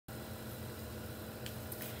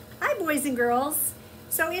boys and girls.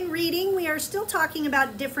 So in reading, we are still talking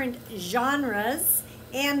about different genres,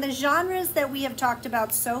 and the genres that we have talked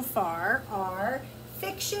about so far are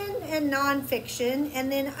fiction and nonfiction,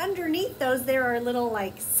 and then underneath those there are little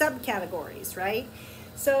like subcategories, right?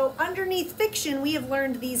 So underneath fiction, we have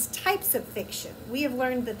learned these types of fiction. We have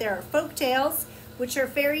learned that there are folk tales, which are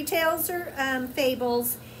fairy tales or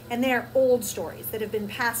fables, and they are old stories that have been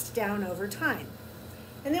passed down over time.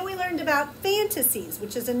 And then we learned about fantasies,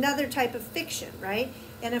 which is another type of fiction, right?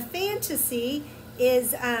 And a fantasy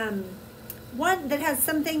is one that has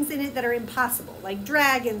some things in it that are impossible, like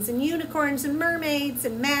dragons and unicorns and mermaids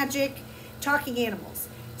and magic, talking animals.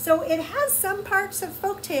 So it has some parts of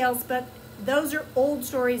folk tales, but those are old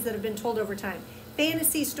stories that have been told over time.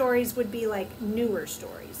 Fantasy stories would be like newer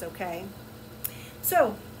stories, okay?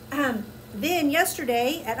 So then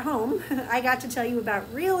yesterday at home, I got to tell you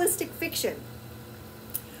about realistic fiction.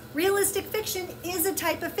 Realistic fiction is a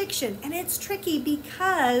type of fiction, and it's tricky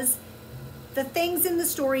because the things in the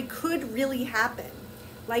story could really happen.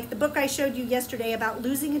 Like the book I showed you yesterday about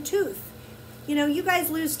losing a tooth. You know, you guys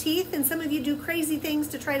lose teeth, and some of you do crazy things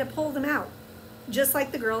to try to pull them out, just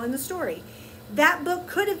like the girl in the story. That book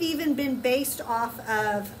could have even been based off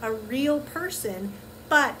of a real person,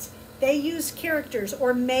 but they used characters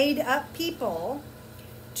or made up people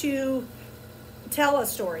to tell a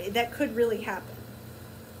story that could really happen.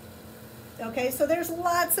 Okay, so there's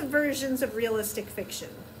lots of versions of realistic fiction,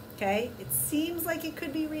 okay? It seems like it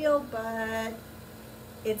could be real, but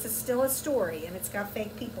it's still a story, and it's got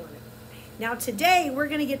fake people in it. Now today, we're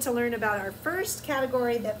gonna get to learn about our first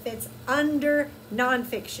category that fits under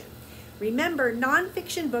nonfiction. Remember,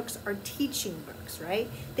 nonfiction books are teaching books, right?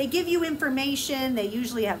 They give you information, they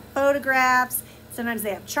usually have photographs, sometimes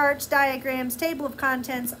they have charts, diagrams, table of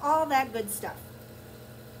contents, all that good stuff.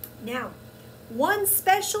 Now, one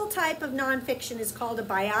special type of nonfiction is called a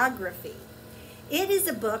biography. It is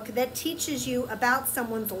a book that teaches you about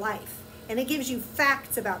someone's life, and it gives you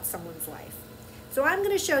facts about someone's life. So I'm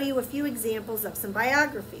going to show you a few examples of some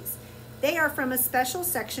biographies. They are from a special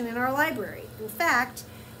section in our library. In fact,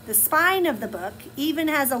 the spine of the book even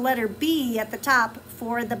has a letter B at the top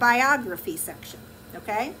for the biography section,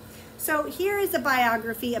 okay? So here is a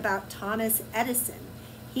biography about Thomas Edison.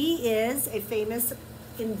 He is a famous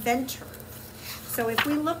inventor. So if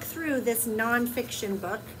we look through this nonfiction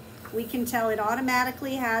book, we can tell it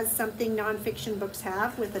automatically has something nonfiction books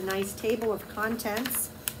have with a nice table of contents.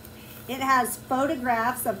 It has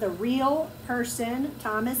photographs of the real person,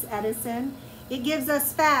 Thomas Edison. It gives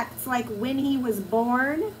us facts like when he was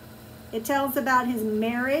born. It tells about his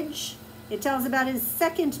marriage. It tells about his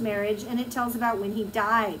second marriage, and it tells about when he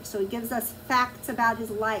died. So it gives us facts about his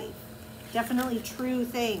life. Definitely true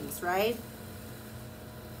things, right?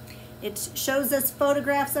 It shows us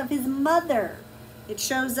photographs of his mother. It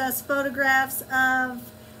shows us photographs of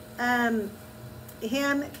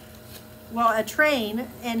him, well, a train,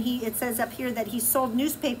 and it says up here that he sold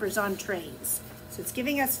newspapers on trains. So it's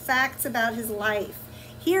giving us facts about his life.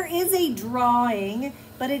 Here is a drawing,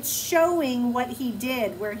 but it's showing what he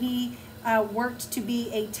did, where he worked to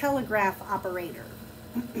be a telegraph operator.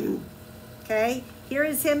 Okay, here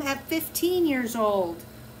is him at 15 years old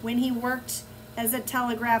when he worked as a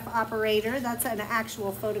telegraph operator. That's an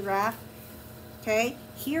actual photograph. Okay,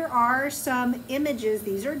 here are some images.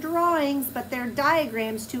 These are drawings, but they're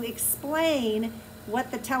diagrams to explain what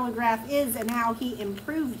the telegraph is and how he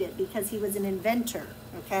improved it because he was an inventor,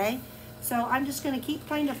 okay? So I'm just gonna keep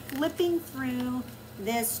kind of flipping through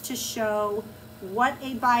this to show what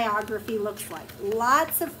a biography looks like.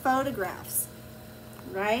 Lots of photographs,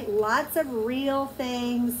 right? Lots of real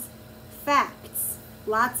things, facts,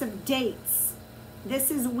 lots of dates. This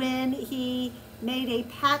is when he made a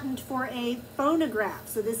patent for a phonograph.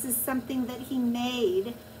 So this is something that he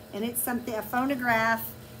made, and it's something, a phonograph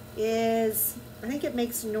is, I think it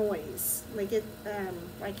makes noise. Like it,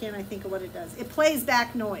 why can't I think of what it does? It plays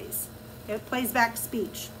back noise. It plays back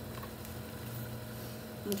speech.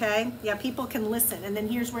 Okay, yeah, people can listen. And then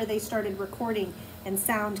here's where they started recording and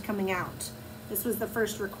sound coming out. This was the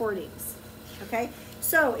first recordings. Okay,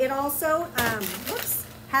 so it also,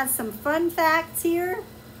 has some fun facts here,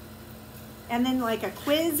 and then like a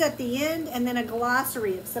quiz at the end, and then a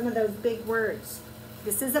glossary of some of those big words.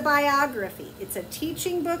 This is a biography. It's a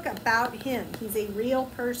teaching book about him. He's a real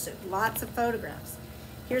person. Lots of photographs.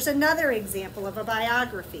 Here's another example of a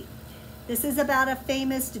biography. This is about a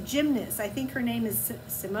famous gymnast. I think her name is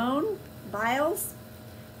Simone Biles.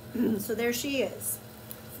 So there she is.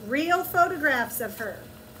 Real photographs of her.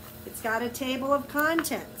 It's got a table of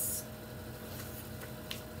contents.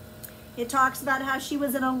 It talks about how she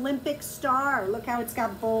was an Olympic star. Look how it's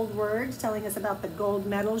got bold words telling us about the gold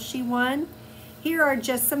medals she won. Here are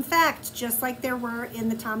just some facts, just like there were in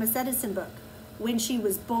the Thomas Edison book. When she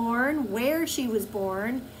was born, where she was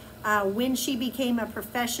born, when she became a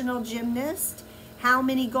professional gymnast, how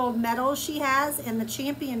many gold medals she has, and the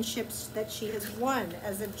championships that she has won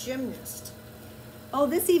as a gymnast. Oh,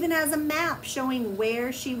 this even has a map showing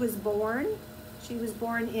where she was born. She was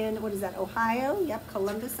born in, what is that, Ohio? Yep,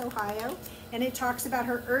 Columbus, Ohio. And it talks about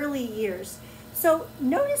her early years. So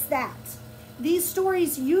notice that. These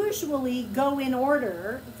stories usually go in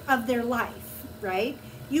order of their life, right?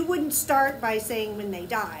 You wouldn't start by saying when they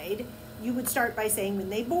died. You would start by saying when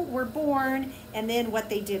they were born, and then what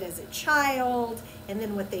they did as a child, and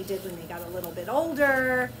then what they did when they got a little bit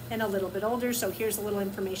older, and a little bit older. So here's a little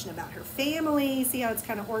information about her family. See how it's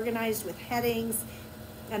kind of organized with headings,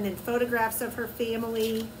 and then photographs of her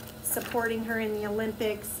family supporting her in the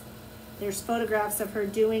Olympics. There's photographs of her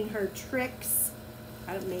doing her tricks.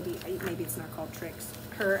 Maybe it's not called tricks.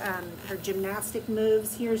 Her gymnastic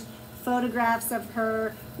moves. Here's photographs of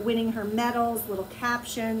her winning her medals, little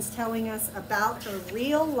captions telling us about her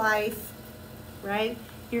real life, right?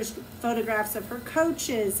 Here's photographs of her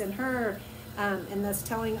coaches and her, and thus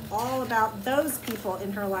telling all about those people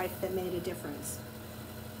in her life that made a difference.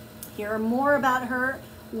 Here are more about her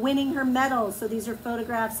winning her medals. So these are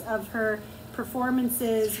photographs of her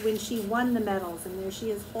performances when she won the medals, and there she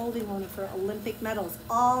is holding one of her Olympic medals.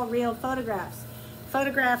 All real photographs.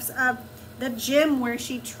 Photographs of the gym where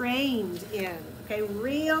she trained in. Okay,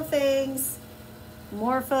 real things.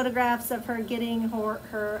 More photographs of her getting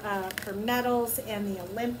her medals and the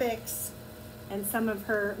Olympics, and some of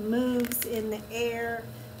her moves in the air.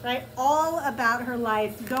 Right, all about her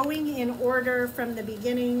life, going in order from the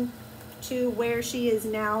beginning to where she is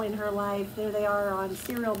now in her life. There they are on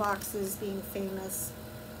cereal boxes, being famous,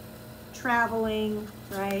 traveling,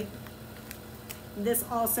 right? This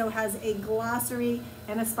also has a glossary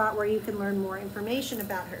and a spot where you can learn more information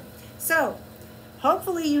about her. So,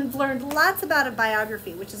 hopefully you've learned lots about a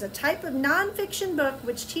biography, which is a type of nonfiction book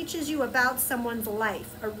which teaches you about someone's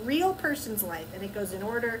life, a real person's life, and it goes in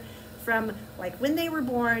order from like when they were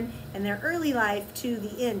born and their early life to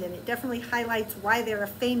the end, and it definitely highlights why they're a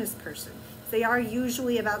famous person. They are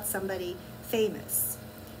usually about somebody famous,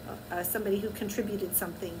 somebody who contributed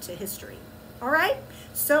something to history. All right,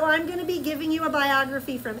 so I'm going to be giving you a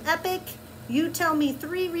biography from Epic. You tell me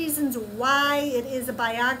 3 reasons why it is a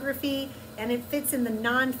biography and it fits in the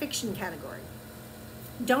nonfiction category.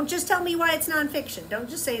 Don't just tell me why it's nonfiction. Don't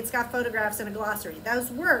just say it's got photographs and a glossary.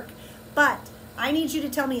 Those work, but I need you to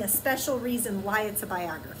tell me a special reason why it's a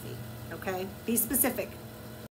biography, okay? Be specific.